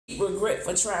regret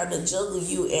for trying to juggle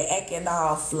you and acting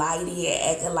all flighty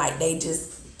and acting like they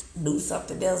just knew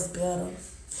something else better.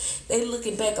 They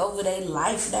looking back over their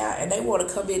life now and they want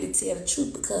to come in and tell the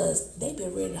truth because they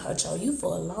been ready to hurt on you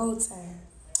for a long time.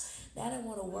 Now they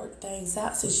want to work things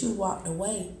out since you walked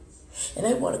away. And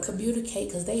they want to communicate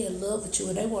because they in love with you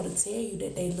and they want to tell you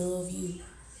that they love you.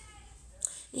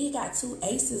 You got two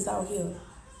aces out here.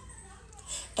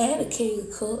 And a king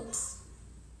of cups.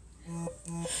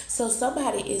 So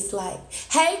somebody is like,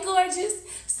 hey, gorgeous.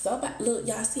 Somebody, look,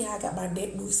 y'all see how I got my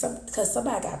neck moved? Because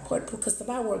somebody got part, because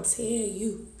somebody want to tell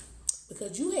you.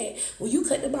 Because you had, when you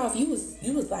cut them off, you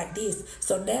was like this.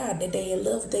 So now that they in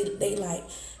love, they like,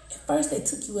 at first they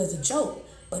took you as a joke.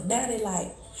 But now they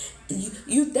like,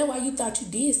 that's why you thought you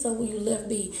did something when you left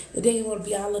me. But they didn't want to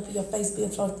be all up in your face being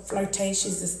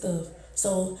flirtatious and stuff.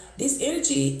 So this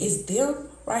energy is them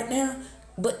right now.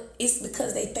 But it's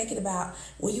because they thinking about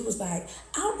when you was like,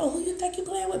 I don't know who you think you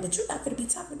playing with, but you're not going to be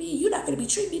talking to me. You're not going to be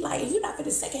treating me like, you're not going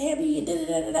to second hand me, and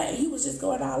da-da-da-da-da. And you was just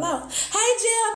going all out. Hey, Jill.